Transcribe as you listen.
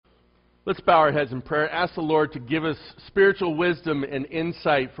Let's bow our heads in prayer. Ask the Lord to give us spiritual wisdom and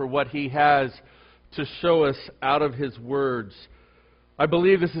insight for what He has to show us out of His words. I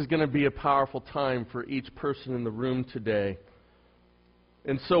believe this is going to be a powerful time for each person in the room today.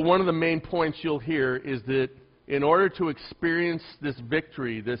 And so one of the main points you'll hear is that in order to experience this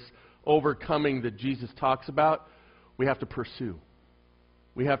victory, this overcoming that Jesus talks about, we have to pursue.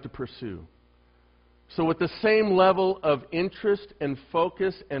 We have to pursue. So with the same level of interest and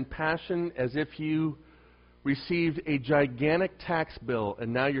focus and passion as if you received a gigantic tax bill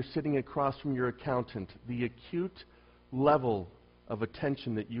and now you're sitting across from your accountant, the acute level of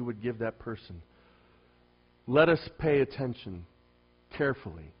attention that you would give that person. Let us pay attention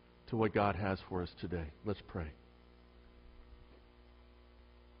carefully to what God has for us today. Let's pray.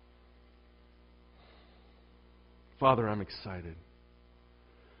 Father, I'm excited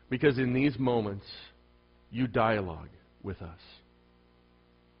because in these moments, you dialogue with us.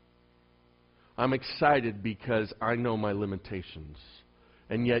 I'm excited because I know my limitations,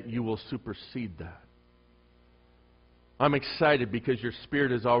 and yet you will supersede that. I'm excited because your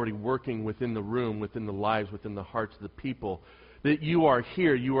Spirit is already working within the room, within the lives, within the hearts of the people, that you are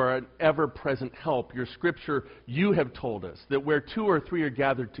here. You are an ever-present help. Your Scripture, you have told us that where 2 or 3 are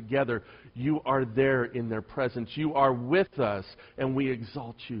gathered together, you are there in their presence. You are with us, and we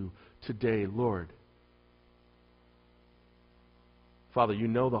exalt you today, Lord. Father, you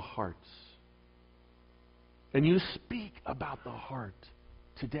know the hearts. And you speak about the heart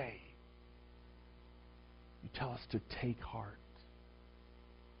today. You tell us to take heart.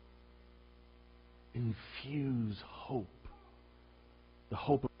 Infuse hope. The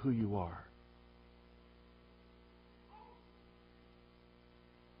hope of who you are.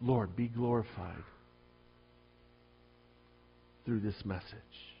 Lord, be glorified through this message.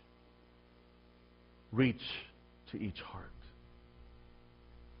 Reach to each heart.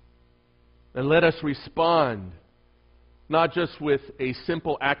 And let us respond, not just with a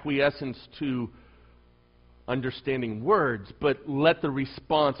simple acquiescence to understanding words, but let the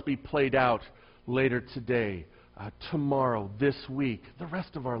response be played out later today, tomorrow, this week, the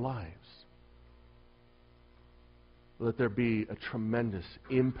rest of our lives. Let there be a tremendous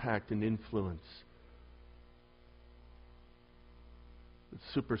impact and influence that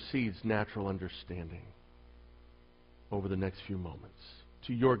supersedes natural understanding over the next few moments.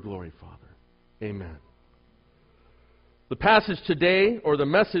 To your glory, Father. Amen. The passage today, or the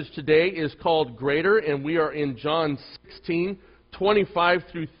message today, is called Greater, and we are in John 16, 25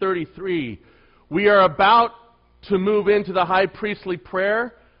 through 33. We are about to move into the high priestly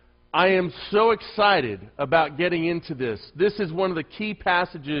prayer. I am so excited about getting into this. This is one of the key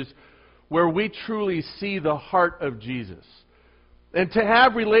passages where we truly see the heart of Jesus. And to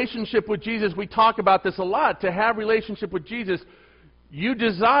have relationship with Jesus, we talk about this a lot. To have relationship with Jesus, you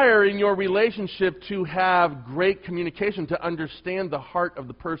desire in your relationship to have great communication, to understand the heart of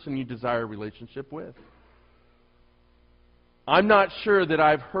the person you desire a relationship with. I'm not sure that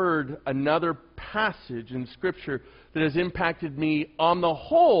I've heard another passage in Scripture that has impacted me on the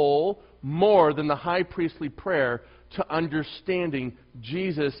whole more than the high priestly prayer to understanding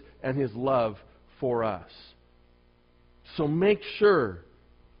Jesus and His love for us. So make sure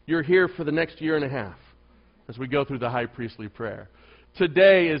you're here for the next year and a half as we go through the high priestly prayer.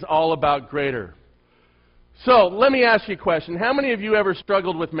 Today is all about greater. So, let me ask you a question. How many of you ever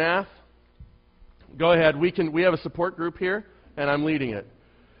struggled with math? Go ahead. We have a support group here, and I'm leading it.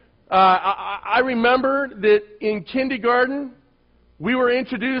 I remember that in kindergarten, we were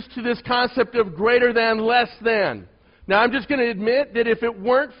introduced to this concept of greater than, less than. Now, I'm just going to admit that if it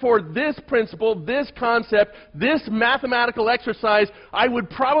weren't for this principle, this concept, this mathematical exercise, I would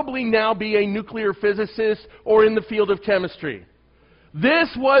probably now be a nuclear physicist or in the field of chemistry. This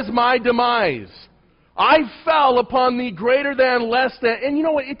was my demise. I fell upon the greater than, less than, and you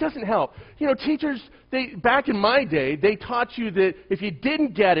know what? It doesn't help. You know, teachers, back in my day, they taught you that if you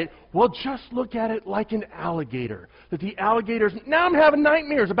didn't get it, well, just look at it like an alligator. That the alligators, now I'm having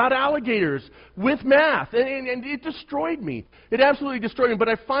nightmares about alligators with math, and it destroyed me. It absolutely destroyed me, but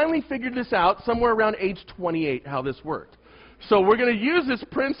I finally figured this out somewhere around age 28, how this worked. So we're going to use this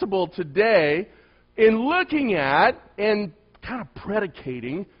principle today in looking at and kind of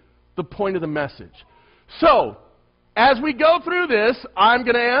predicating the point of the message. So, as we go through this, I'm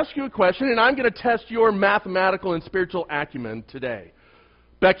going to ask you a question, and I'm going to test your mathematical and spiritual acumen today.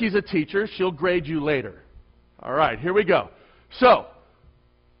 Becky's a teacher. She'll grade you later. All right, here we go. So,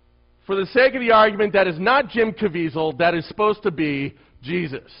 for the sake of the argument, that is not Jim Caviezel. That is supposed to be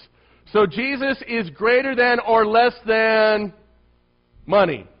Jesus. So, Jesus is greater than or less than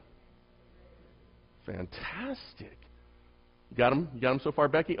money. Fantastic. You got them? You got them so far,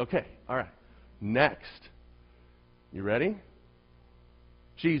 Becky? Okay, all right. Next. You ready?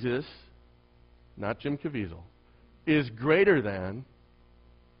 Jesus, not Jim Caviezel, is greater than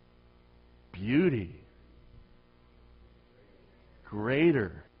beauty.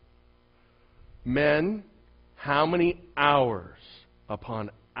 Greater. Men, how many hours upon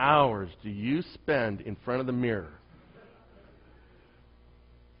hours do you spend in front of the mirror?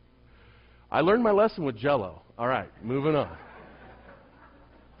 I learned my lesson with Jell-O. All right, moving on.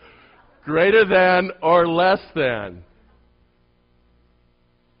 Greater than or less than?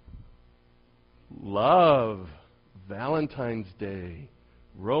 Love, Valentine's Day,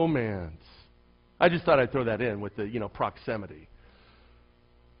 romance. I just thought I'd throw that in with the, proximity.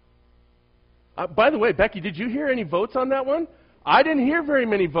 By the way, Becky, did you hear any votes on that one? I didn't hear very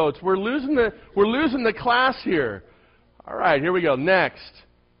many votes. We're losing the class here. All right, here we go. Next.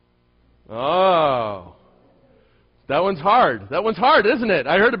 Oh. That one's hard. That one's hard, isn't it?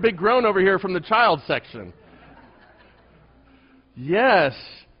 I heard a big groan over here from the child section. Yes.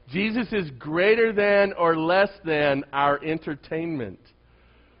 Jesus is greater than or less than our entertainment.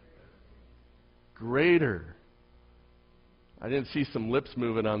 Greater. I didn't see some lips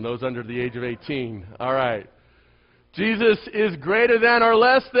moving on those under the age of 18. All right. Jesus is greater than or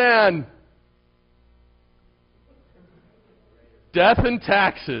less than death and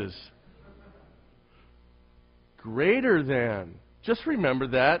taxes. Greater than. Just remember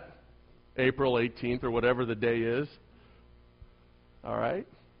that. April 18th or whatever the day is. All right.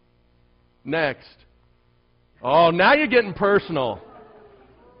 Next. Oh, now you're getting personal.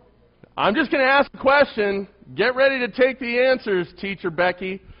 I'm just going to ask a question. Get ready to take the answers, Teacher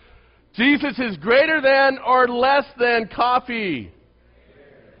Becky. Jesus is greater than or less than coffee.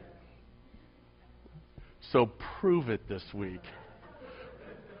 So prove it this week.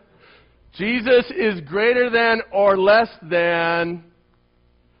 Jesus is greater than or less than...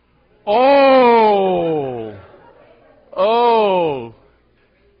 Oh!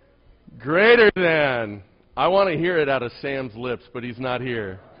 Greater than. I want to hear it out of Sam's lips, but he's not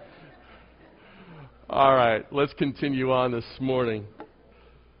here. All right, let's continue on this morning.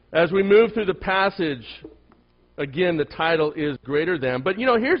 As we move through the passage, again, the title is Greater Than. But,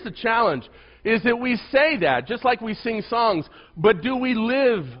 here's the challenge, is that we say that, just like we sing songs, but do we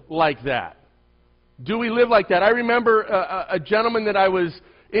live like that? Do we live like that? I remember a gentleman that I was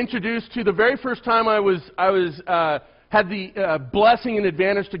introduced to the very first time I had the blessing and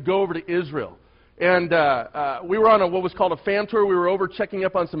advantage to go over to Israel. And we were on what was called a fam tour. We were over checking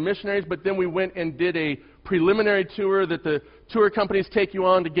up on some missionaries, but then we went and did a preliminary tour that the tour companies take you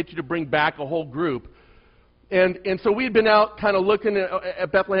on to get you to bring back a whole group. And so we had been out kind of looking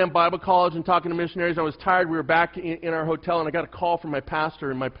at Bethlehem Bible College and talking to missionaries. I was tired. We were back in our hotel, and I got a call from my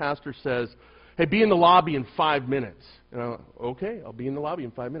pastor, and my pastor says, "Hey, be in the lobby in 5 minutes." And I'm like, "Okay, I'll be in the lobby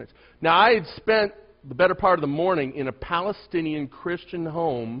in 5 minutes." Now, I had spent the better part of the morning in a Palestinian Christian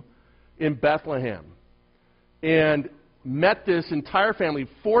home in Bethlehem and met this entire family,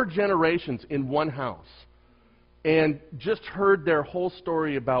 4 generations in one house, and just heard their whole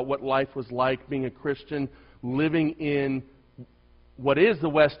story about what life was like being a Christian, living in what is the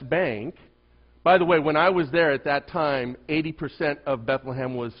West Bank. By the way, when I was there at that time, 80% of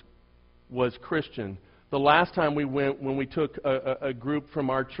Bethlehem was Christian. The last time we went, when we took a group from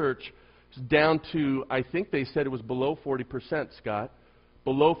our church, it was down to, I think they said it was below 40%, Scott.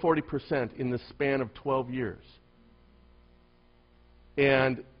 Below 40% in the span of 12 years.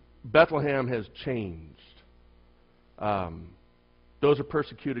 And Bethlehem has changed. Those are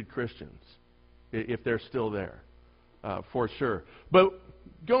persecuted Christians, if they're still there, for sure. But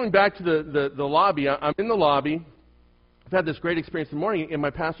going back to the lobby, I'm in the lobby. I've had this great experience in the morning, and my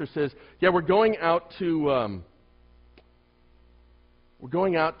pastor says, "Yeah, we're going out to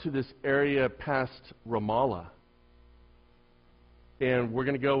this area past Ramallah. And we're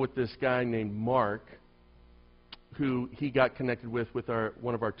going to go with this guy named Mark, who he got connected with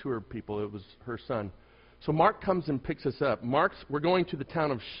one of our tour people. It was her son. So Mark comes and picks us up. We're going to the town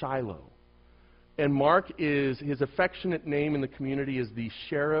of Shiloh. And Mark his affectionate name in the community is the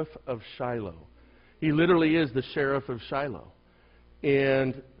Sheriff of Shiloh. He literally is the Sheriff of Shiloh.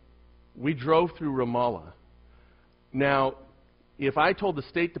 And we drove through Ramallah. Now, if I told the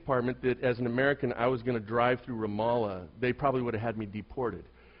State Department that as an American I was going to drive through Ramallah, they probably would have had me deported.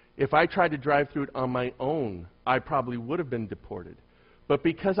 If I tried to drive through it on my own, I probably would have been deported. But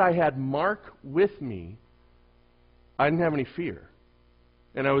because I had Mark with me, I didn't have any fear.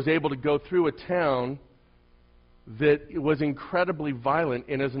 And I was able to go through a town that was incredibly violent,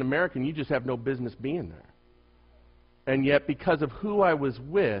 and as an American, you just have no business being there. And yet, because of who I was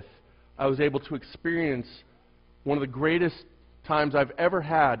with, I was able to experience one of the greatest times I've ever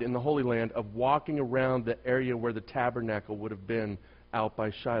had in the Holy Land of walking around the area where the tabernacle would have been out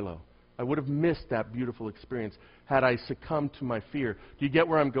by Shiloh. I would have missed that beautiful experience had I succumbed to my fear. Do you get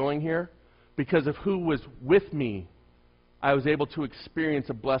where I'm going here? Because of who was with me, I was able to experience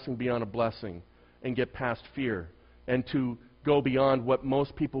a blessing beyond a blessing and get past fear and to go beyond what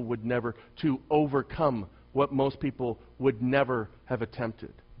most people would never, to overcome what most people would never have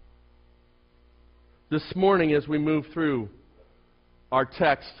attempted. This morning, as we move through our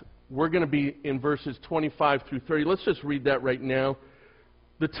text, we're going to be in verses 25 through 30. Let's just read that right now.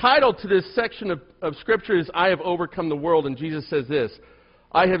 The title to this section of Scripture is, I have overcome the world, and Jesus says this,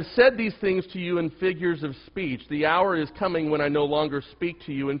 I have said these things to you in figures of speech. The hour is coming when I no longer speak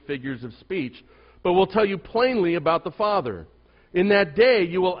to you in figures of speech, but will tell you plainly about the Father. In that day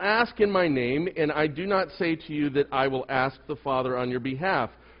you will ask in my name, and I do not say to you that I will ask the Father on your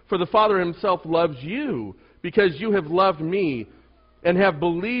behalf. For the Father himself loves you, because you have loved me, and have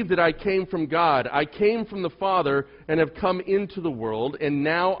believed that I came from God. I came from the Father, and have come into the world, and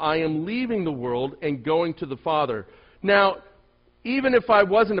now I am leaving the world and going to the Father. Now, even if I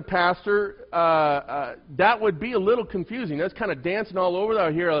wasn't a pastor, that would be a little confusing. That's kind of dancing all over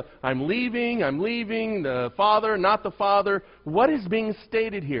out here. I'm leaving, the Father, not the Father. What is being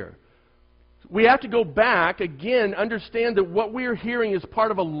stated here? We have to go back, again, understand that what we're hearing is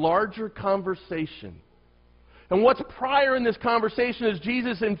part of a larger conversation. And what's prior in this conversation is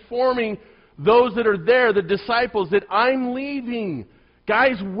Jesus informing those that are there, the disciples, that I'm leaving.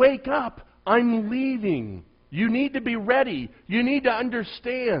 Guys, wake up. I'm leaving. You need to be ready. You need to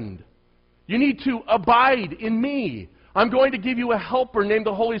understand. You need to abide in me. I'm going to give you a helper named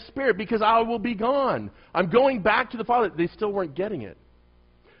the Holy Spirit because I will be gone. I'm going back to the Father. They still weren't getting it.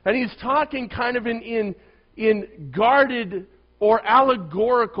 And he's talking kind of in guarded or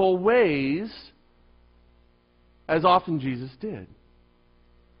allegorical ways, as often Jesus did.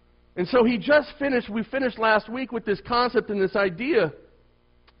 And so we finished last week with this concept and this idea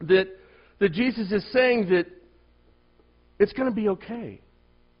that Jesus is saying that it's going to be okay.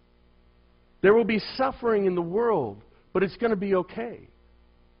 There will be suffering in the world, but it's going to be okay.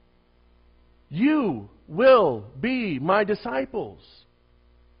 You will be my disciples.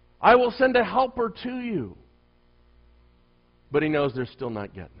 I will send a helper to you. But he knows they're still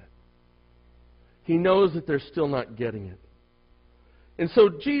not getting it. He knows that they're still not getting it. And so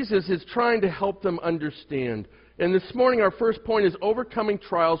Jesus is trying to help them understand. And this morning our first point is overcoming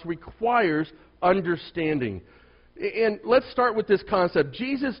trials requires understanding. And let's start with this concept.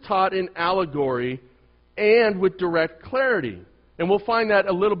 Jesus taught in allegory and with direct clarity. And we'll find that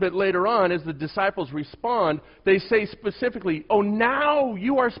a little bit later on as the disciples respond. They say specifically, oh, now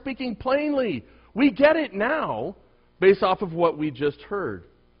you are speaking plainly. We get it now, based off of what we just heard.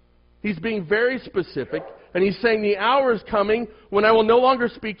 He's being very specific, and he's saying the hour is coming when I will no longer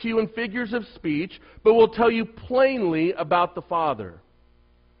speak to you in figures of speech, but will tell you plainly about the Father.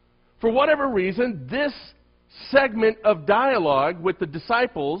 For whatever reason, this segment of dialogue with the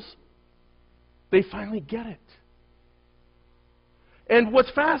disciples, they finally get it. And what's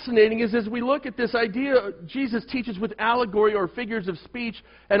fascinating is as we look at this idea, Jesus teaches with allegory or figures of speech,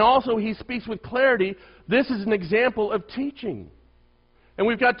 and also he speaks with clarity. This is an example of teaching. And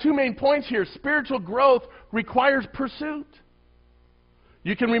we've got two main points here. Spiritual growth requires pursuit.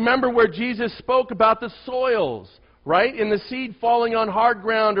 You can remember where Jesus spoke about the soils, right? In the seed falling on hard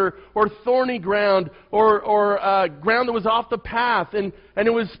ground or thorny ground or ground that was off the path. And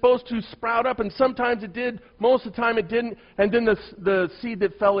it was supposed to sprout up, and sometimes it did, most of the time it didn't. And then the seed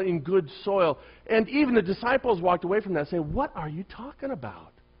that fell in good soil. And even the disciples walked away from that saying, what are you talking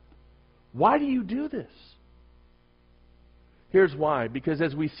about? Why do you do this? Here's why. Because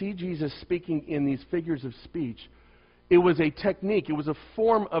as we see Jesus speaking in these figures of speech, it was a technique, it was a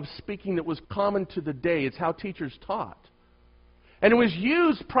form of speaking that was common to the day. It's how teachers taught. And it was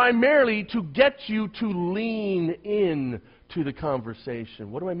used primarily to get you to lean in to the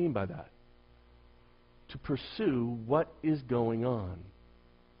conversation. What do I mean by that? To pursue what is going on.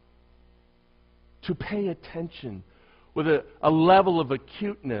 To pay attention with a level of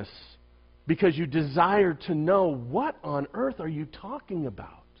acuteness because you desire to know, what on earth are you talking about?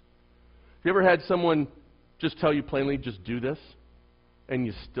 Have you ever had someone just tell you plainly, just do this, and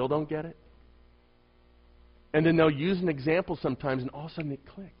you still don't get it? And then they'll use an example sometimes, and all of a sudden it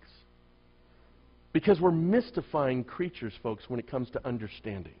clicks. Because we're mystifying creatures, folks, when it comes to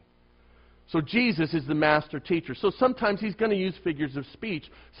understanding. So Jesus is the master teacher. So sometimes he's going to use figures of speech.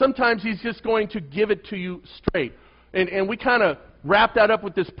 Sometimes he's just going to give it to you straight. And we kind of wrap that up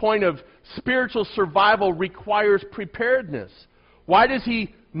with this point of spiritual survival requires preparedness. Why does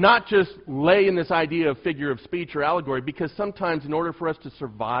he not just lay in this idea of figure of speech or allegory, because sometimes in order for us to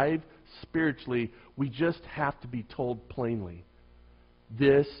survive spiritually, we just have to be told plainly,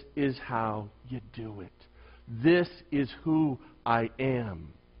 this is how you do it. This is who I am.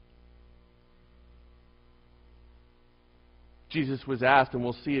 Jesus was asked, and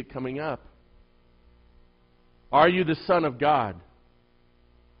we'll see it coming up, are you the Son of God?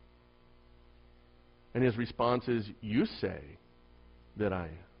 And his response is, you say that I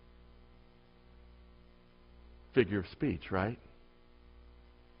am. Figure of speech, right?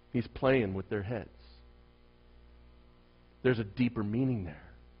 He's playing with their heads. There's a deeper meaning there.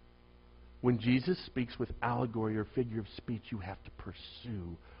 When Jesus speaks with allegory or figure of speech, you have to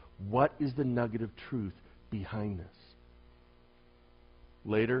pursue what is the nugget of truth behind this.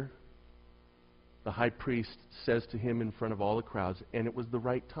 Later, the high priest says to him in front of all the crowds, and it was the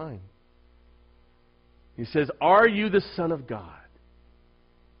right time. He says, are you the Son of God?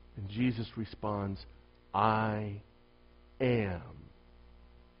 And Jesus responds, I am.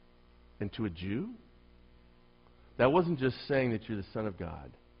 And to a Jew, that wasn't just saying that you're the Son of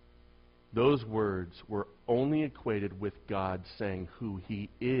God. Those words were only equated with God saying who He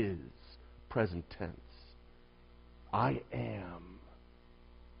is, present tense. I am.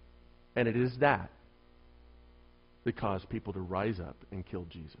 And it is that caused people to rise up and kill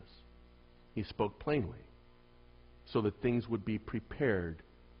Jesus. He spoke plainly so that things would be prepared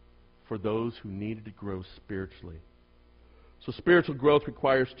for those who needed to grow spiritually. So spiritual growth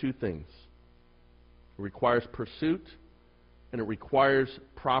requires two things. It requires pursuit, and it requires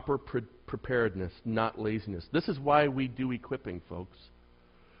proper preparedness, not laziness. This is why we do equipping, folks.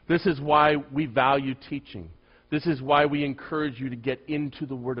 This is why we value teaching. This is why we encourage you to get into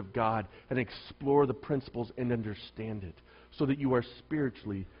the Word of God and explore the principles and understand it, so that you are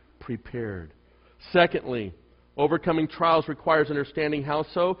spiritually prepared. Secondly, overcoming trials requires understanding. How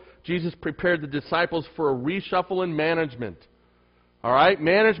so? Jesus prepared the disciples for a reshuffle in management. All right?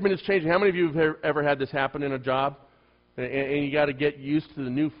 Management is changing. How many of you have ever had this happen in a job? And you got to get used to the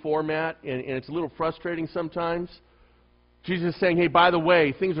new format, and it's a little frustrating sometimes. Jesus is saying, hey, by the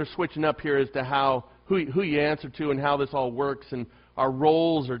way, things are switching up here as to who you answer to and how this all works, and our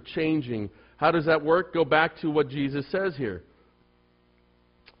roles are changing. How does that work? Go back to what Jesus says here.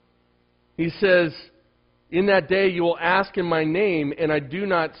 He says, in that day you will ask in my name, and I do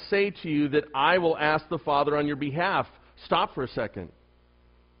not say to you that I will ask the Father on your behalf. Stop for a second.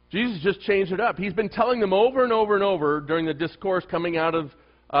 Jesus just changed it up. He's been telling them over and over and over during the discourse coming out of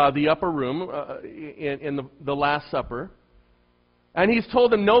the upper room in the Last Supper. And he's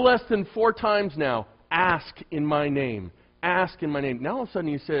told them no less than 4 times now, ask in my name. Ask in my name. Now all of a sudden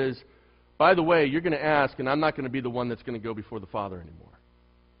he says, by the way, you're going to ask, and I'm not going to be the one that's going to go before the Father anymore.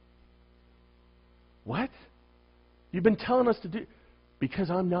 What? You've been telling us to do... Because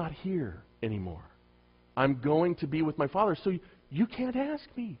I'm not here anymore. I'm going to be with my Father, so you can't ask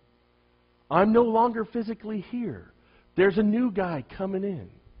me. I'm no longer physically here. There's a new guy coming in.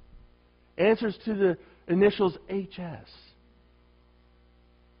 Answers to the initials HS.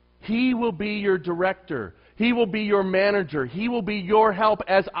 He will be your director. He will be your manager. He will be your help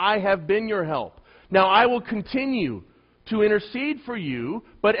as I have been your help. Now, I will continue to intercede for you,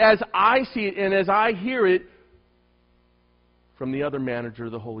 but as I see it and as I hear it from the other manager,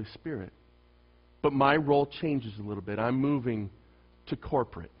 the Holy Spirit. But my role changes a little bit. I'm moving to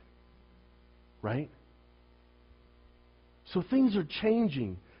corporate. Right? So things are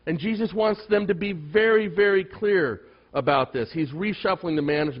changing. And Jesus wants them to be very, very clear about this. He's reshuffling the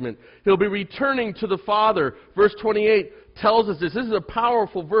management. He'll be returning to the Father. Verse 28 tells us this. This is a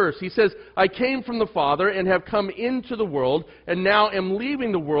powerful verse. He says, I came from the Father and have come into the world, and now am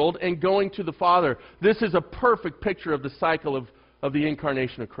leaving the world and going to the Father. This is a perfect picture of the cycle of the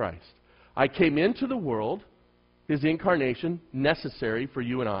incarnation of Christ. I came into the world, His incarnation, necessary for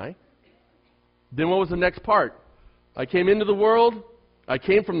you and I. Then what was the next part? I came into the world, I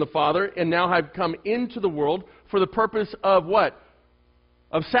came from the Father, and now I've come into the world for the purpose of what?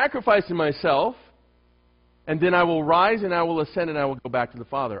 Of sacrificing myself, and then I will rise and I will ascend and I will go back to the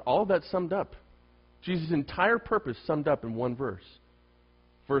Father. All of that summed up. Jesus' entire purpose summed up in one verse.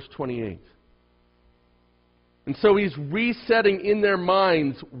 Verse 28. And so He's resetting in their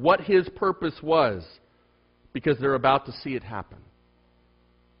minds what His purpose was, because they're about to see it happen.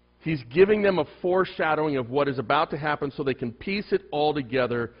 He's giving them a foreshadowing of what is about to happen so they can piece it all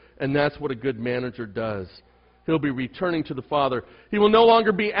together, and that's what a good manager does. He'll be returning to the Father. He will no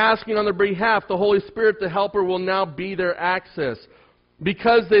longer be asking on their behalf. The Holy Spirit, the Helper, will now be their access.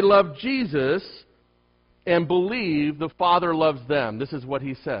 Because they love Jesus and believe the Father loves them. This is what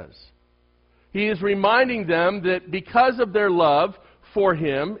He says. He is reminding them that because of their love for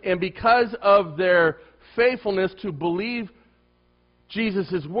Him, and because of their faithfulness to believe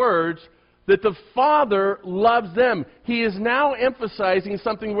Jesus' words, that the Father loves them. He is now emphasizing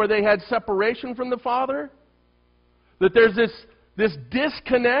something where they had separation from the Father. That there's this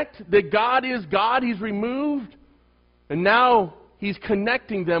disconnect, that God is God, He's removed. And now He's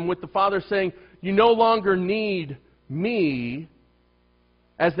connecting them with the Father, saying, you no longer need me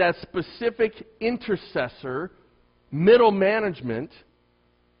as that specific intercessor, middle management,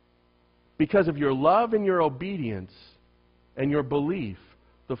 because of your love and your obedience and your belief.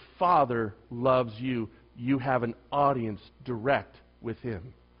 The Father loves you. You have an audience direct with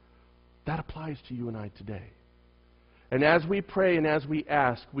Him. That applies to you and I today. And as we pray and as we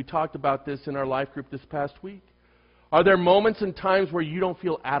ask, we talked about this in our life group this past week. Are there moments and times where you don't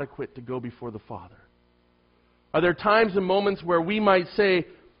feel adequate to go before the Father? Are there times and moments where we might say,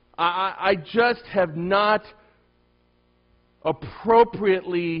 I just have not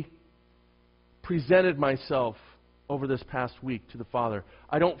appropriately presented myself over this past week to the Father.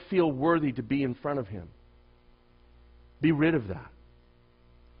 I don't feel worthy to be in front of Him. Be rid of that.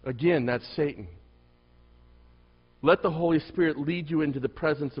 Again, that's Satan. Let the Holy Spirit lead you into the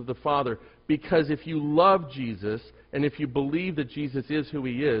presence of the Father, because if you love Jesus and if you believe that Jesus is who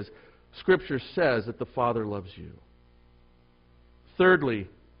He is, Scripture says that the Father loves you. Thirdly,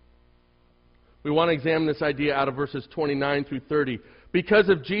 we want to examine this idea out of verses 29 through 30. Because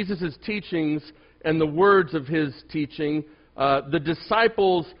of Jesus' teachings and the words of His teaching, the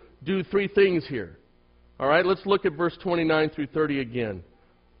disciples do three things here. All right, let's look at verse 29 through 30 again.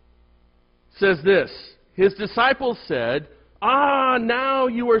 It says this, His disciples said, now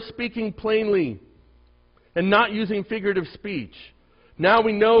you are speaking plainly and not using figurative speech. Now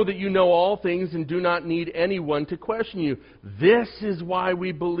we know that you know all things and do not need anyone to question you. This is why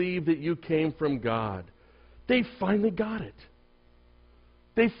we believe that you came from God. They finally got it.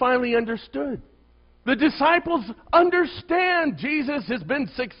 They finally understood. The disciples understand Jesus has been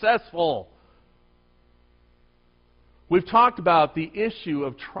successful. We've talked about the issue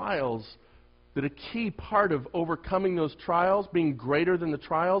of trials, that a key part of overcoming those trials, being greater than the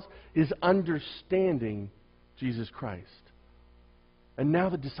trials, is understanding Jesus Christ. And now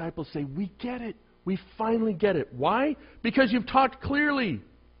the disciples say, we get it. We finally get it. Why? Because you've talked clearly.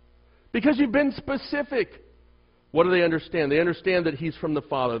 Because you've been specific. What do they understand? They understand that He's from the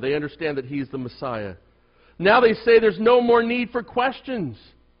Father. They understand that He's the Messiah. Now they say there's no more need for questions.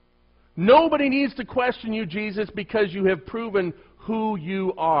 Nobody needs to question you, Jesus, because you have proven who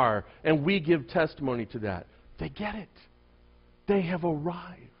you are. And we give testimony to that. They get it. They have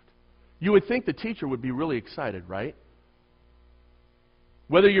arrived. You would think the teacher would be really excited, right?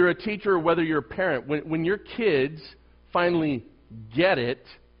 Whether you're a teacher or whether you're a parent, when your kids finally get it,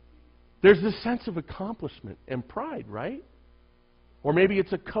 there's this sense of accomplishment and pride, right? Or maybe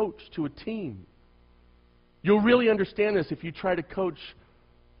it's a coach to a team. You'll really understand this if you try to coach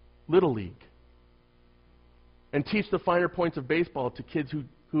Little League and teach the finer points of baseball to kids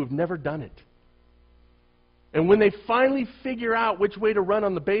who have never done it. And when they finally figure out which way to run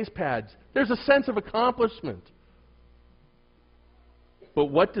on the base pads, there's a sense of accomplishment. But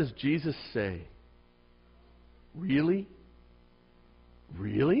what does Jesus say? Really?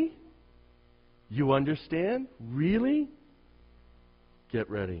 Really? You understand? Really? Get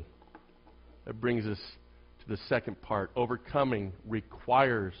ready. That brings us to the second part. Overcoming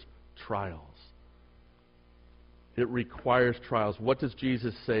requires trials. It requires trials. What does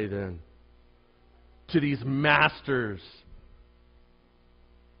Jesus say then? To these masters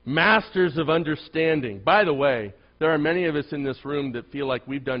of understanding. By the way, there are many of us in this room that feel like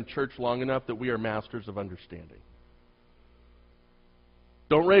we've done church long enough that we are masters of understanding.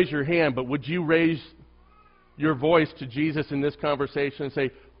 Don't raise your hand, but would you raise your voice to Jesus in this conversation and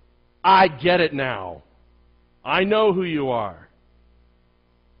say, I get it now. I know who you are.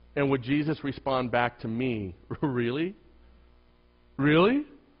 And would Jesus respond back to me, really? Really?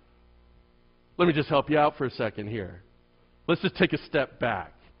 Let me just help you out for a second here. Let's just take a step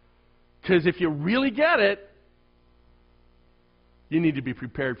back. Because if you really get it, you need to be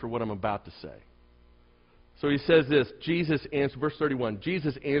prepared for what I'm about to say. So he says this, Jesus answered, verse 31,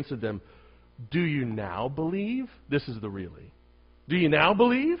 Jesus answered them, do you now believe? This is the really. Do you now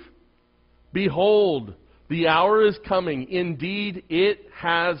believe? Behold, the hour is coming. Indeed, it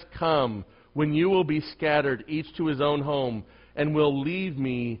has come when you will be scattered, each to his own home, and will leave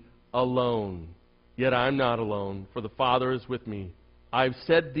me alone. Yet I'm not alone, for the Father is with me. I've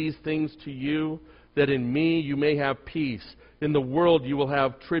said these things to you, that in me you may have peace. In the world you will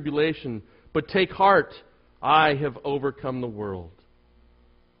have tribulation. But take heart, I have overcome the world.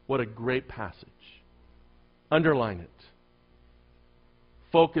 What a great passage. Underline it.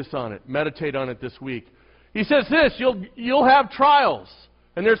 Focus on it. Meditate on it this week. He says this, you'll have trials.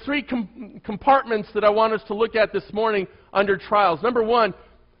 And there's three compartments that I want us to look at this morning under trials. Number one,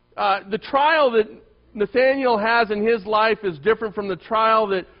 the trial that Nathaniel has in his life is different from the trial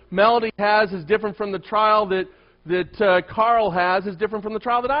that Melody has, is different from the trial that Carl has, is different from the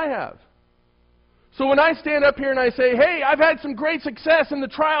trial that I have. So when I stand up here and I say, hey, I've had some great success in the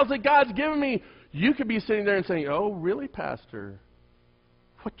trials that God's given me, you could be sitting there and saying, oh, really, Pastor?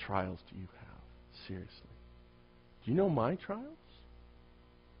 What trials do you have? Seriously. Do you know my trials?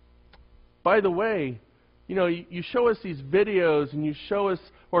 By the way, you know, you show us these videos and you show us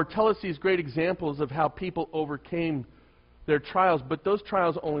or tell us these great examples of how people overcame their trials, but those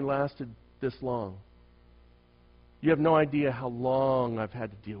trials only lasted this long. You have no idea how long I've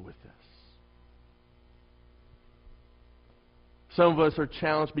had to deal with this. Some of us are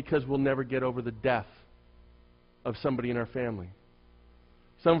challenged because we'll never get over the death of somebody in our family.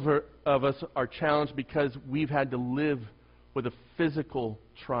 Some of us are challenged because we've had to live with a physical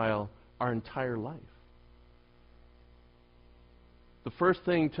trial our entire life. The first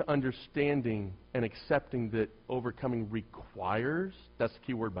thing to understanding and accepting that overcoming requires, that's the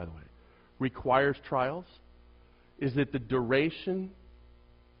key word by the way, requires trials, is that the duration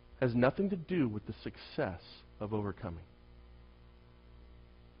has nothing to do with the success of overcoming.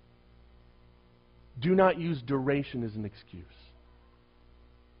 Do not use duration as an excuse.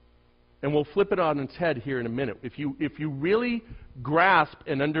 And we'll flip it on its head here in a minute. If you really grasp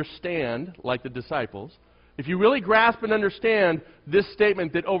and understand, like the disciples, if you really grasp and understand this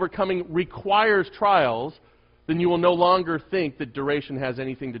statement that overcoming requires trials, then you will no longer think that duration has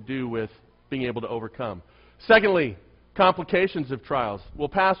anything to do with being able to overcome. Secondly, complications of trials. Well,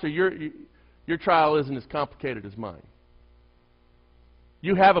 Pastor, your trial isn't as complicated as mine.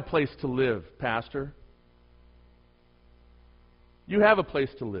 You have a place to live, Pastor. You have a place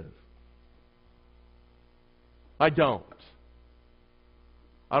to live. I don't.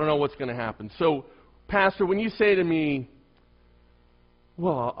 I don't know what's going to happen. So, Pastor, when you say to me,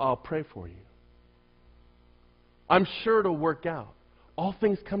 well, I'll pray for you, I'm sure it'll work out. All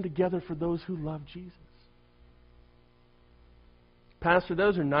things come together for those who love Jesus. Pastor,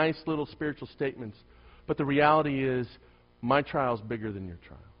 those are nice little spiritual statements, but the reality is my trial is bigger than your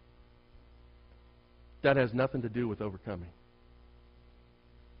trial. That has nothing to do with overcoming.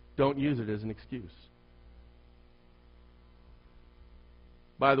 Don't use it as an excuse.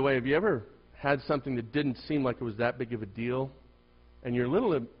 By the way, have you ever had something that didn't seem like it was that big of a deal, and you're a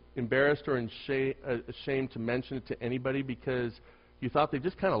little embarrassed or ashamed to mention it to anybody because you thought they'd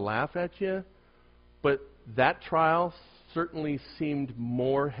just kind of laugh at you, but that trial certainly seemed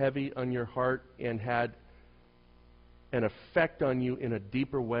more heavy on your heart and had an effect on you in a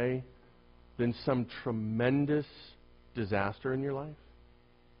deeper way than some tremendous disaster in your life?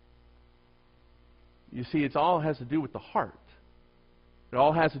 You see, it all has to do with the heart. It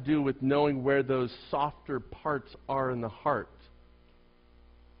all has to do with knowing where those softer parts are in the heart.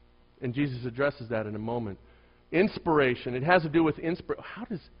 And Jesus addresses that in a moment. Inspiration. It has to do with inspiration.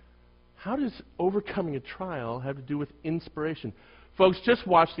 How does overcoming a trial have to do with inspiration? Folks, just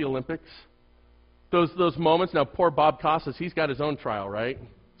watch the Olympics. Those moments. Now, poor Bob Costas, he's got his own trial, right?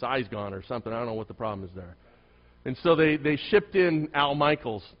 His eye's gone or something. I don't know what the problem is there. And so they shipped in Al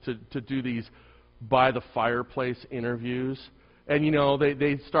Michaels to do these by-the-fireplace interviews. And, you know,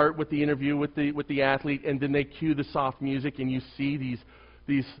 they start with the interview with the athlete, and then they cue the soft music, and you see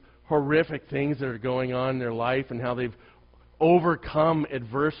these horrific things that are going on in their life and how they've overcome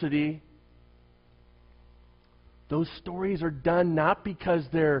adversity. Those stories are done not because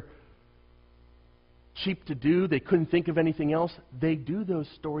they're cheap to do, they couldn't think of anything else. They do those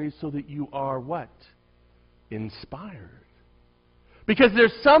stories so that you are what? Inspired. Because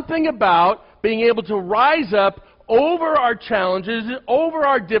there's something about being able to rise up over our challenges, over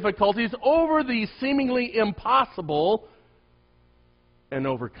our difficulties, over the seemingly impossible, and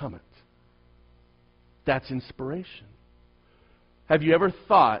overcome it. That's inspiration. Have you ever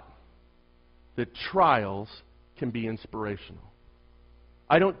thought that trials can be inspirational?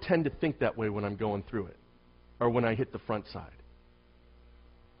 I don't tend to think that way when I'm going through it, or when I hit the front side.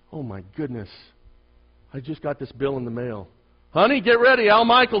 Oh my goodness, I just got this bill in the mail. Honey, get ready, Al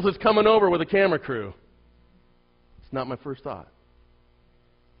Michaels is coming over with a camera crew. It's not my first thought.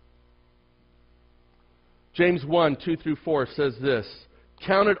 James 1:2-4 says this,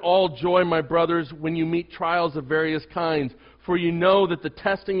 "Count it all joy, my brothers, when you meet trials of various kinds, for you know that the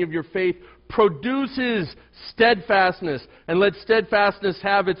testing of your faith produces steadfastness, and let steadfastness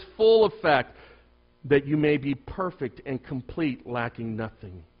have its full effect, that you may be perfect and complete, lacking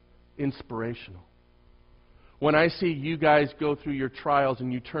nothing." Inspirational. when I see you guys go through your trials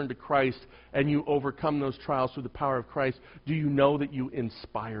and you turn to Christ and you overcome those trials through the power of Christ, do you know that you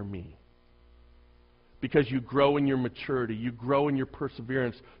inspire me? Because you grow in your maturity, you grow in your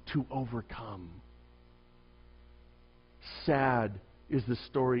perseverance to overcome. Sad is the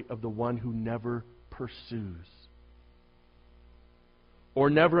story of the one who never pursues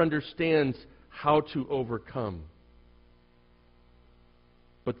or never understands how to overcome.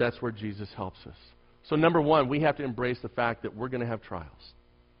 But that's where Jesus helps us. So number one, we have to embrace the fact that we're going to have trials.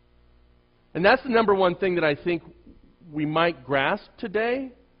 And that's the number one thing that I think we might grasp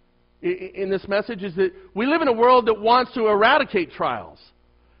today in this message, is that we live in a world that wants to eradicate trials.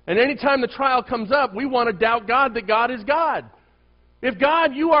 And anytime the trial comes up, we want to doubt God, that God is God. If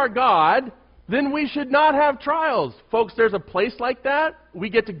God, you are God, then we should not have trials. Folks, there's a place like that.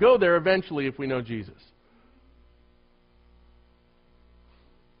 We get to go there eventually if we know Jesus.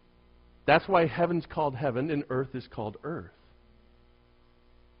 That's why heaven's called heaven and earth is called earth.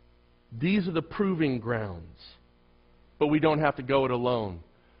 These are the proving grounds. But we don't have to go it alone.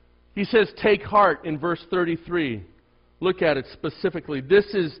 He says, take heart in verse 33. Look at it specifically. This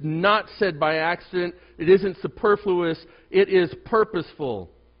is not said by accident. It isn't superfluous. It is purposeful.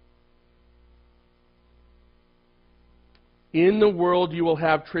 In the world you will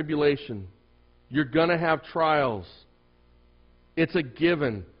have tribulation. You're going to have trials. It's a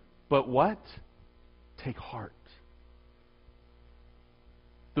given. But what? Take heart.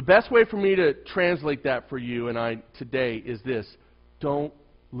 The best way for me to translate that for you and I today is this. Don't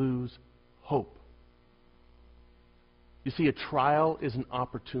lose hope. You see, a trial is an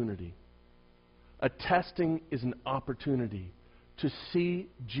opportunity. A testing is an opportunity to see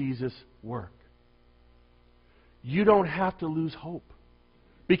Jesus work. You don't have to lose hope,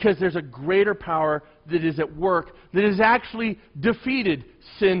 because there's a greater power that is at work that has actually defeated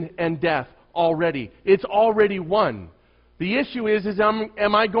sin and death already. It's already won. The issue is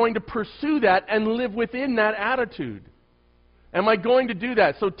am I going to pursue that and live within that attitude? Am I going to do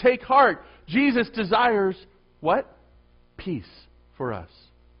that? So take heart. Jesus desires what? Peace for us.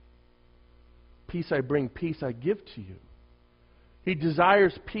 Peace I bring, peace I give to you. He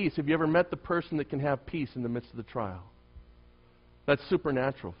desires peace. Have you ever met the person that can have peace in the midst of the trial? That's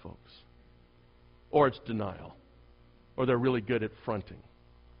supernatural, folks. Or it's denial. Or they're really good at fronting.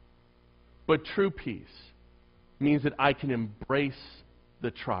 But true peace means that I can embrace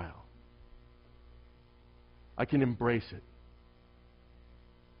the trial. I can embrace it.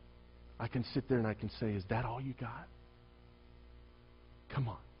 I can sit there and I can say, is that all you got? Come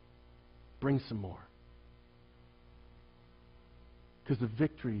on. Bring some more. Because the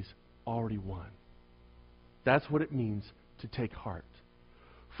victory's already won. That's what it means to take heart.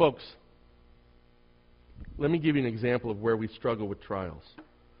 Folks, let me give you an example of where we struggle with trials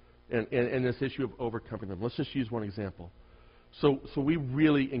and this issue of overcoming them. Let's just use one example. So we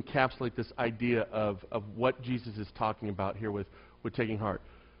really encapsulate this idea of what Jesus is talking about here with taking heart.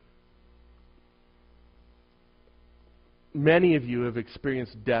 Many of you have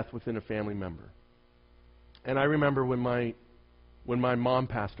experienced death within a family member. And I remember when my mom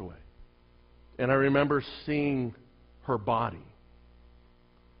passed away. And I remember seeing her body.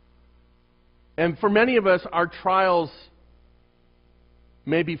 And for many of us, our trials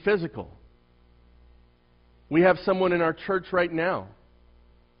may be physical. We have someone in our church right now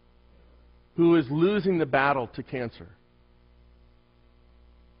who is losing the battle to cancer.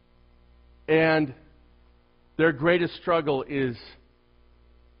 And their greatest struggle is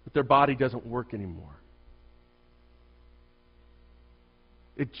that their body doesn't work anymore.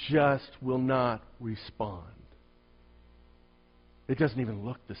 It just will not respond. It doesn't even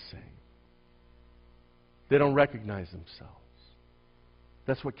look the same. They don't recognize themselves.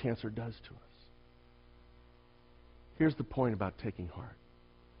 That's what cancer does to us. Here's the point about taking heart.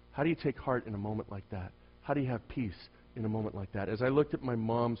 How do you take heart in a moment like that? How do you have peace in a moment like that? As I looked at my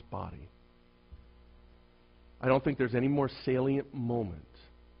mom's body, I don't think there's any more salient moment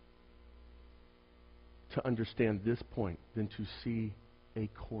to understand this point than to see a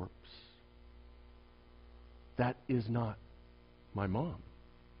corpse. That is not my mom.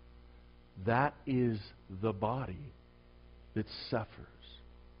 That is the body that suffers.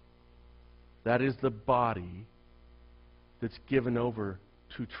 That is the body that's given over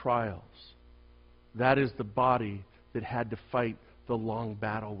to trials. That is the body that had to fight the long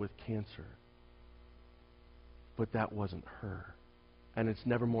battle with cancer. But that wasn't her. And it's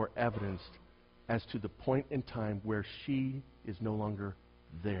never more evidenced as to the point in time where she is no longer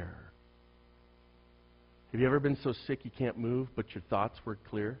there. Have you ever been so sick you can't move, but your thoughts were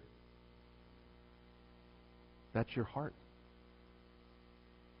clear? That's your heart.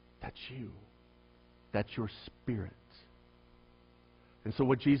 That's you. That's your spirit. And so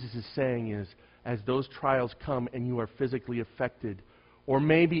what Jesus is saying is, as those trials come and you are physically affected, or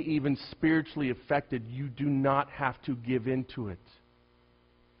maybe even spiritually affected, you do not have to give in to it.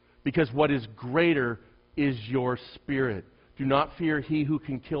 Because what is greater is your spirit. Do not fear he who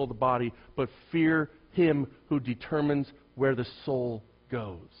can kill the body, but fear him who determines where the soul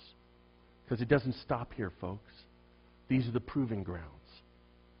goes. Because it doesn't stop here, folks. These are the proving grounds.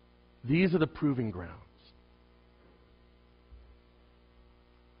 These are the proving grounds.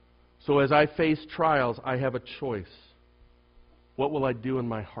 So as I face trials, I have a choice. What will I do in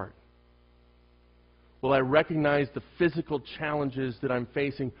my heart? Will I recognize the physical challenges that I'm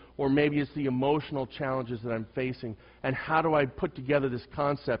facing, or maybe it's the emotional challenges that I'm facing, and how do I put together this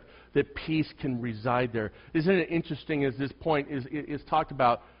concept that peace can reside there? Isn't it interesting as this point is talked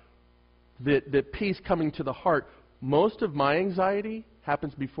about, that peace coming to the heart? Most of my anxiety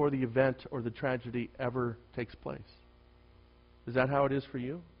happens before the event or the tragedy ever takes place. Is that how it is for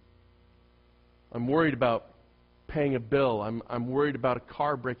you? I'm worried about paying a bill. I'm worried about a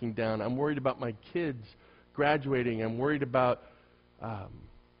car breaking down. I'm worried about my kids graduating. I'm worried about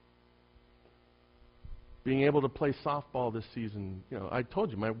being able to play softball this season. You know, I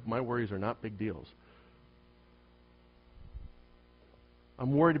told you my worries are not big deals.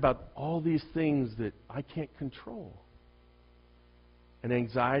 I'm worried about all these things that I can't control. And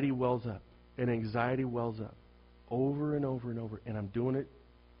anxiety wells up. And anxiety wells up over and over and over. And I'm doing it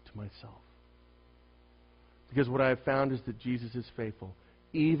to myself. Because what I have found is that Jesus is faithful.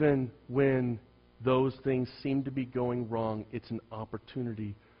 Even when those things seem to be going wrong, it's an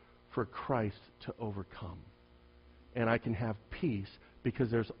opportunity for Christ to overcome. And I can have peace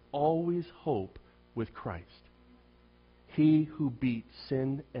because there's always hope with Christ. He who beat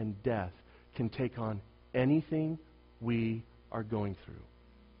sin and death can take on anything we are going through.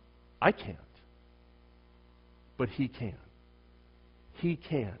 I can't. But He can. He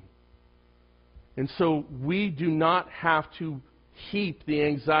can. And so we do not have to heap the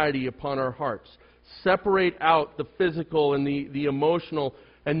anxiety upon our hearts. Separate out the physical and the emotional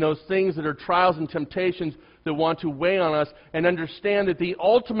and those things that are trials and temptations that want to weigh on us, and understand that the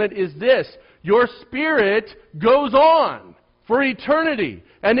ultimate is this: your spirit goes on for eternity,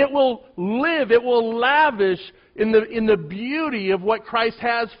 and it will live, it will lavish in the beauty of what Christ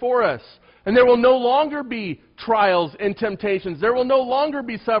has for us. And there will no longer be trials and temptations. There will no longer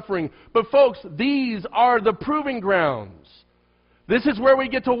be suffering. But folks, these are the proving grounds. This is where we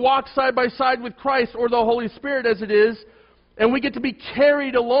get to walk side by side with Christ, or the Holy Spirit as it is, and we get to be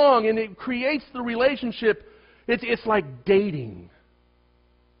carried along, and it creates the relationship. It's like dating.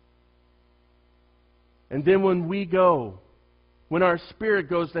 And then when our spirit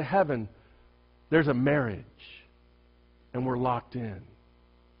goes to heaven, there's a marriage, and we're locked in.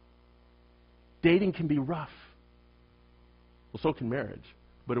 Dating can be rough. Well, so can marriage.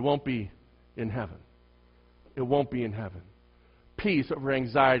 But it won't be in heaven. It won't be in heaven. Peace over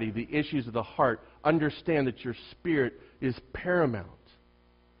anxiety, the issues of the heart. Understand that your spirit is paramount.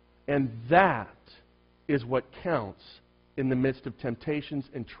 And that is what counts in the midst of temptations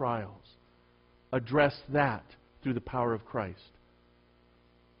and trials. Address that through the power of Christ.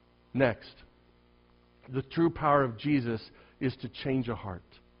 Next, the true power of Jesus is to change a heart.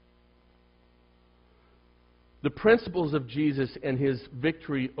 The principles of Jesus and His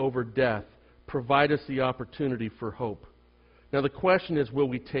victory over death provide us the opportunity for hope. Now the question is, will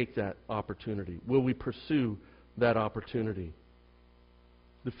we take that opportunity? Will we pursue that opportunity?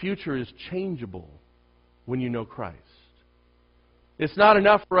 The future is changeable when you know Christ. It's not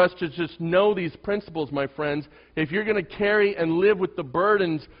enough for us to just know these principles, my friends. If you're going to carry and live with the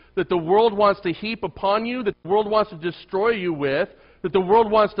burdens that the world wants to heap upon you, that the world wants to destroy you with, that the world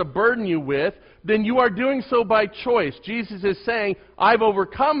wants to burden you with, then you are doing so by choice. Jesus is saying, I've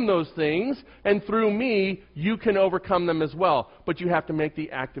overcome those things, and through me, you can overcome them as well. But you have to make the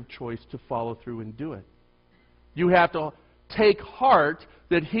active choice to follow through and do it. You have to take heart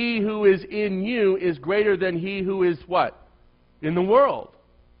that He who is in you is greater than he who is what? In the world.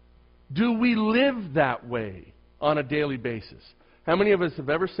 Do we live that way on a daily basis? How many of us have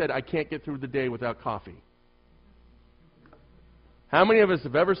ever said, I can't get through the day without coffee? How many of us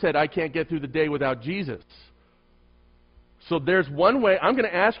have ever said, I can't get through the day without Jesus? So there's one way. I'm going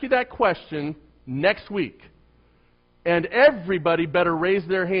to ask you that question next week. And everybody better raise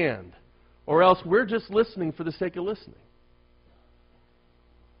their hand, or else we're just listening for the sake of listening.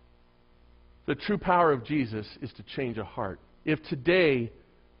 The true power of Jesus is to change a heart. If today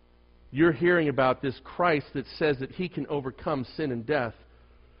you're hearing about this Christ that says that He can overcome sin and death,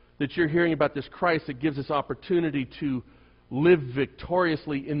 that you're hearing about this Christ that gives us opportunity to live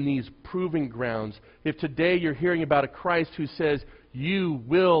victoriously in these proving grounds, if today you're hearing about a Christ who says, you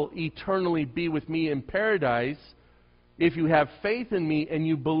will eternally be with me in paradise, if you have faith in me and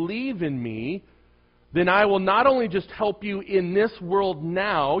you believe in me, then I will not only just help you in this world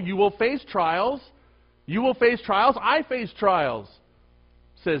now, you will face trials. You will face trials. I face trials,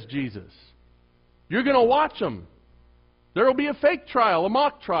 says Jesus. You're going to watch them. There will be a fake trial, a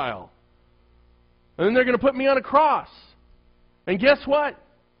mock trial. And then they're going to put me on a cross. And guess what?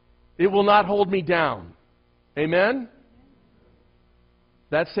 It will not hold me down. Amen?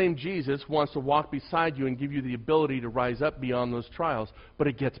 That same Jesus wants to walk beside you and give you the ability to rise up beyond those trials. But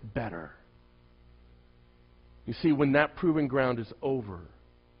it gets better. You see, when that proving ground is over,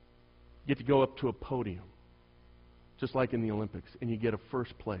 you get to go up to a podium, just like in the Olympics, and you get a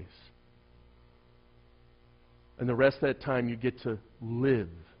first place. And the rest of that time, you get to live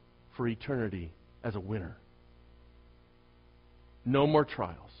for eternity as a winner. No more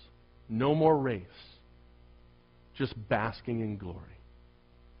trials. No more race. Just basking in glory.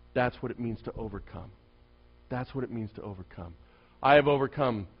 That's what it means to overcome. That's what it means to overcome. I have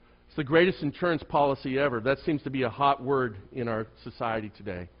overcome. It's the greatest insurance policy ever. That seems to be a hot word in our society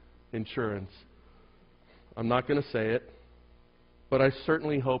today. Insurance. I'm not going to say it, but I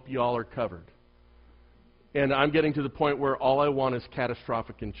certainly hope you all are covered. And I'm getting to the point where all I want is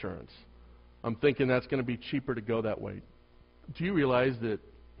catastrophic insurance. I'm thinking that's going to be cheaper to go that way. Do you realize that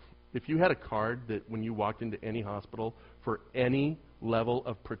if you had a card that when you walked into any hospital for any level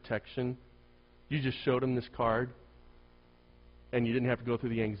of protection, you just showed them this card and you didn't have to go through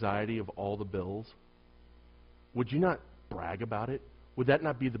the anxiety of all the bills? Would you not brag about it? Would that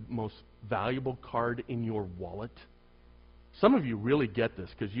not be the most valuable card in your wallet? Some of you really get this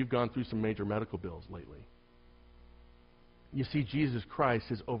because you've gone through some major medical bills lately. You see, Jesus Christ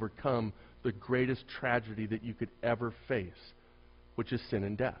has overcome the greatest tragedy that you could ever face, which is sin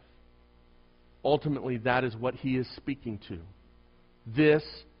and death. Ultimately, that is what he is speaking to. This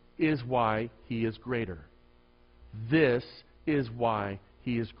is why he is greater. This is why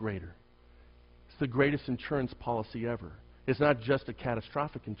he is greater. It's the greatest insurance policy ever. It's not just a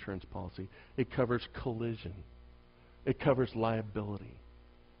catastrophic insurance policy. It covers collision. It covers liability.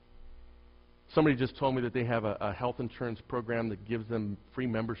 Somebody just told me that they have a health insurance program that gives them free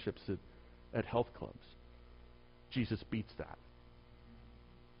memberships at health clubs. Jesus beats that.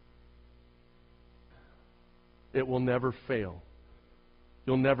 It will never fail.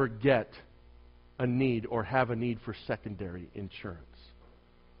 You'll never get a need or have a need for secondary insurance.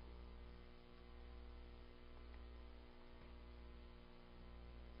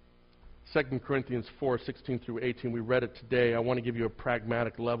 Second Corinthians 4:16 through 18, we read it today. I want to give you a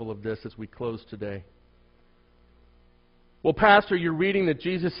pragmatic level of this as we close today. Well, Pastor, you're reading that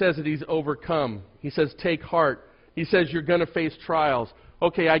Jesus says that he's overcome. He says, take heart. He says you're going to face trials.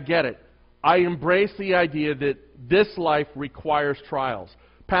 Okay, I get it. I embrace the idea that this life requires trials.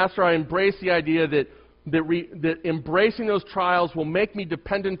 Pastor, I embrace the idea that embracing those trials will make me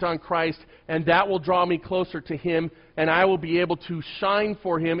dependent on Christ, and that will draw me closer to Him, and I will be able to shine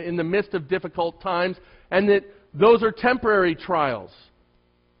for Him in the midst of difficult times, and that those are temporary trials.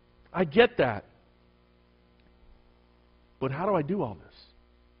 I get that. But how do I do all this?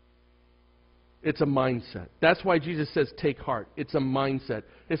 It's a mindset. That's why Jesus says, take heart. It's a mindset.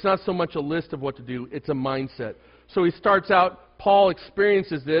 It's not so much a list of what to do, it's a mindset. So he starts out, Paul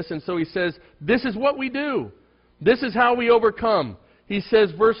experiences this, and so he says, this is what we do. This is how we overcome. He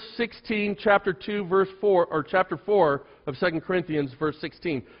says, verse 16, chapter 2, verse 4, or chapter 4 of 2 Corinthians, verse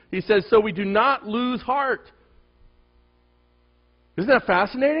 16. He says, so we do not lose heart. Isn't that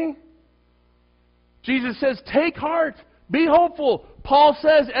fascinating? Jesus says, take heart. Be hopeful. Paul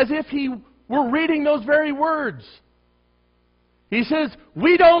says, as if he were reading those very words. He says,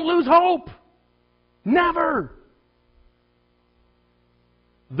 we don't lose hope. Never.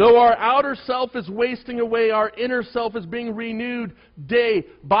 Though our outer self is wasting away, our inner self is being renewed day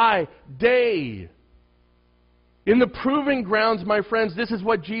by day. In the proving grounds, my friends, this is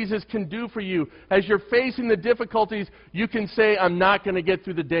what Jesus can do for you. As you're facing the difficulties, you can say, I'm not going to get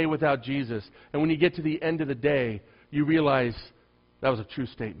through the day without Jesus. And when you get to the end of the day, you realize that was a true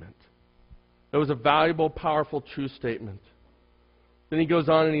statement. That was a valuable, powerful, true statement. Then he goes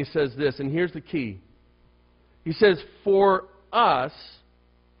on and he says this, and here's the key. He says, for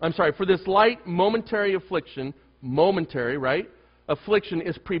this light momentary affliction, momentary, right? Affliction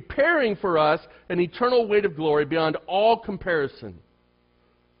is preparing for us an eternal weight of glory beyond all comparison.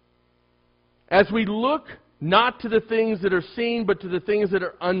 As we look not to the things that are seen, but to the things that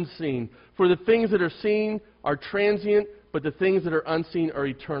are unseen. For the things that are seen are transient, but the things that are unseen are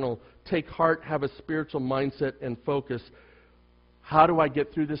eternal. Take heart, have a spiritual mindset and focus. How do I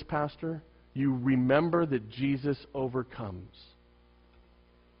get through this, Pastor? You remember that Jesus overcomes.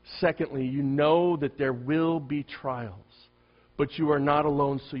 Secondly, you know that there will be trials, but you are not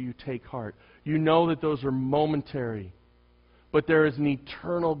alone, so you take heart. You know that those are momentary, but there is an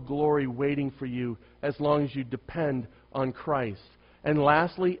eternal glory waiting for you as long as you depend on Christ. And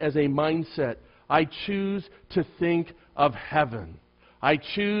lastly, as a mindset, I choose to think of heaven. I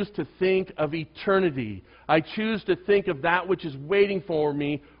choose to think of eternity. I choose to think of that which is waiting for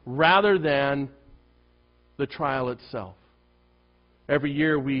me rather than the trial itself. Every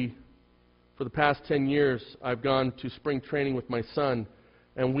year for the past 10 years, I've gone to spring training with my son,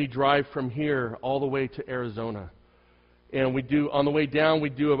 and we drive from here all the way to Arizona. And on the way down,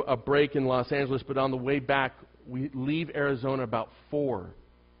 we do a break in Los Angeles, but on the way back, we leave Arizona about 4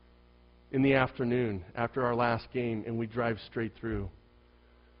 in the afternoon after our last game, and we drive straight through.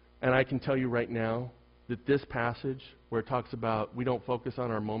 And I can tell you right now that this passage, where it talks about we don't focus on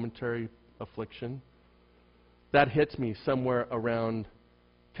our momentary affliction, that hits me somewhere around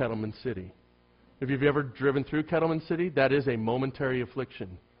Kettleman City. If you've ever driven through Kettleman City, that is a momentary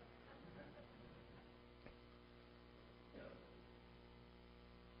affliction.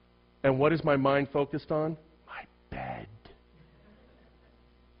 And what is my mind focused on? My bed.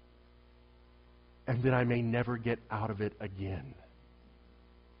 And that I may never get out of it again.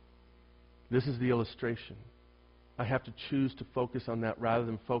 This is the illustration. I have to choose to focus on that rather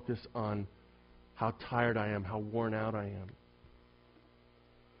than focus on how tired I am, how worn out I am.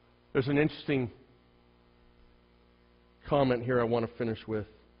 There's an interesting comment here I want to finish with.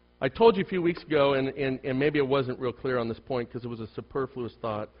 I told you a few weeks ago, and maybe it wasn't real clear on this point because it was a superfluous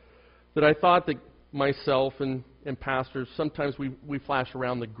thought, that I thought that myself and pastors, sometimes we flash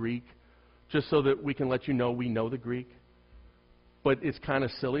around the Greek just so that we can let you know we know the Greek. But it's kind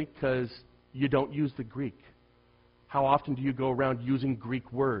of silly because you don't use the Greek. How often do you go around using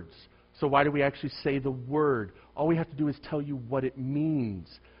Greek words? So why do we actually say the word? All we have to do is tell you what it means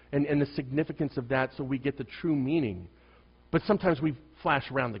and the significance of that so we get the true meaning. But sometimes we flash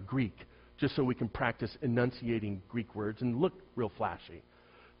around the Greek just so we can practice enunciating Greek words and look real flashy.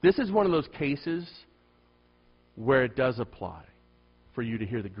 This is one of those cases where it does apply for you to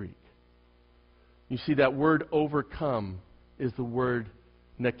hear the Greek. You see, that word overcome is the word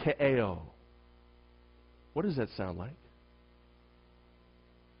nikeo. What does that sound like?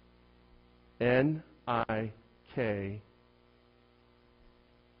 N-I-K.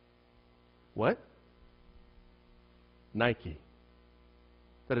 What? Nike.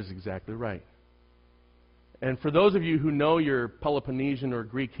 That is exactly right. And for those of you who know your Peloponnesian or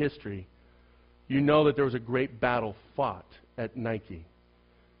Greek history, you know that there was a great battle fought at Nike.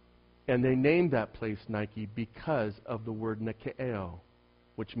 And they named that place Nike because of the word nikeo,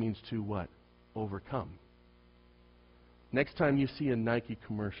 which means to what? Overcome. Next time you see a Nike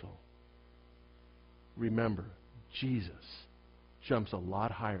commercial, remember, Jesus jumps a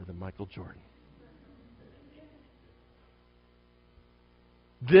lot higher than Michael Jordan.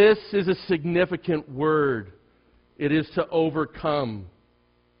 This is a significant word. It is to overcome.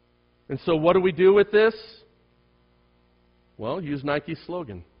 And so what do we do with this? Well, use Nike's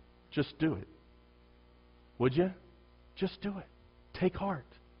slogan. Just do it. Would you? Just do it. Take heart.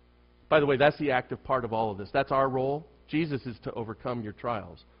 By the way, that's the active part of all of this. That's our role. Jesus is to overcome your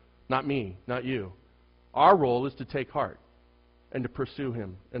trials. Not me, not you. Our role is to take heart and to pursue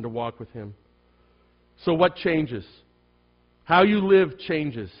Him and to walk with Him. So what changes? How you live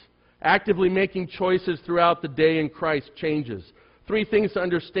changes. Actively making choices throughout the day in Christ changes. 3 things to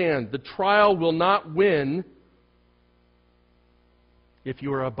understand. The trial will not win if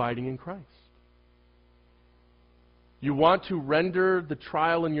you are abiding in Christ. You want to render the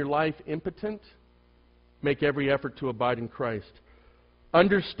trial in your life impotent? Make every effort to abide in Christ.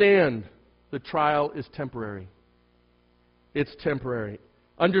 Understand the trial is temporary. It's temporary.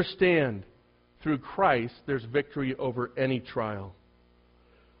 Understand through Christ there's victory over any trial.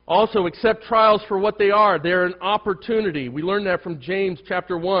 Also, accept trials for what they are. They're an opportunity. We learned that from James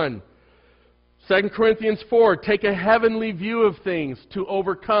chapter 1. 2 Corinthians 4, take a heavenly view of things to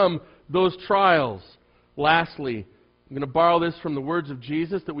overcome those trials. Lastly, I'm going to borrow this from the words of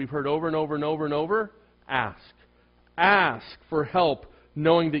Jesus that we've heard over and over and over and over. Ask. Ask for help,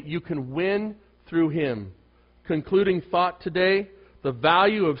 knowing that you can win through Him. Concluding thought today, the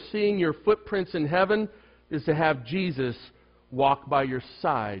value of seeing your footprints in heaven is to have Jesus walk by your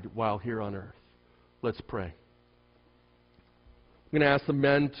side while here on earth. Let's pray. I'm going to ask the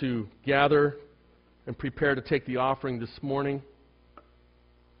men to gather and prepare to take the offering this morning.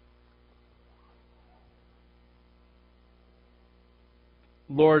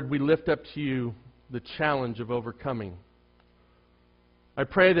 Lord, we lift up to you the challenge of overcoming. I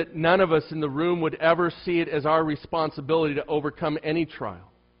pray that none of us in the room would ever see it as our responsibility to overcome any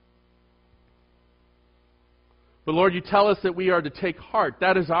trial. But Lord, you tell us that we are to take heart.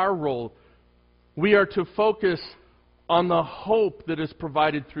 That is our role. We are to focus on the hope that is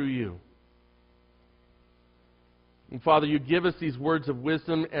provided through you. And Father, you give us these words of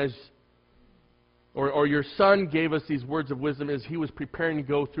wisdom or your Son gave us these words of wisdom as He was preparing to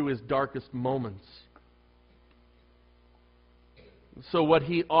go through His darkest moments. So what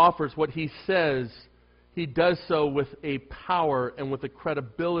He offers, what He says, He does so with a power and with a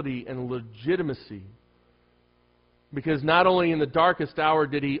credibility and legitimacy. Because not only in the darkest hour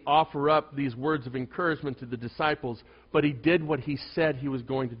did He offer up these words of encouragement to the disciples, but He did what He said He was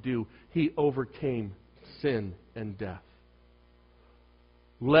going to do. He overcame sin and death.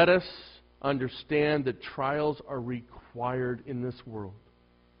 Let us understand that trials are required in this world.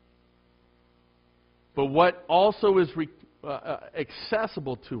 But what also is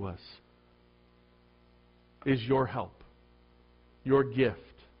accessible to us is your help, your gift,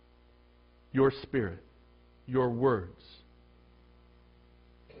 your Spirit, your words.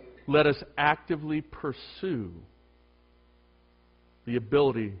 Let us actively pursue the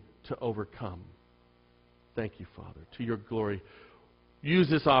ability to overcome. Thank you, Father, to your glory. Use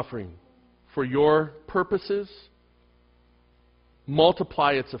this offering for your purposes.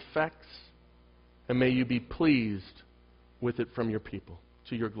 Multiply its effects, and may you be pleased with it from your people.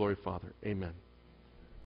 To your glory, Father. Amen.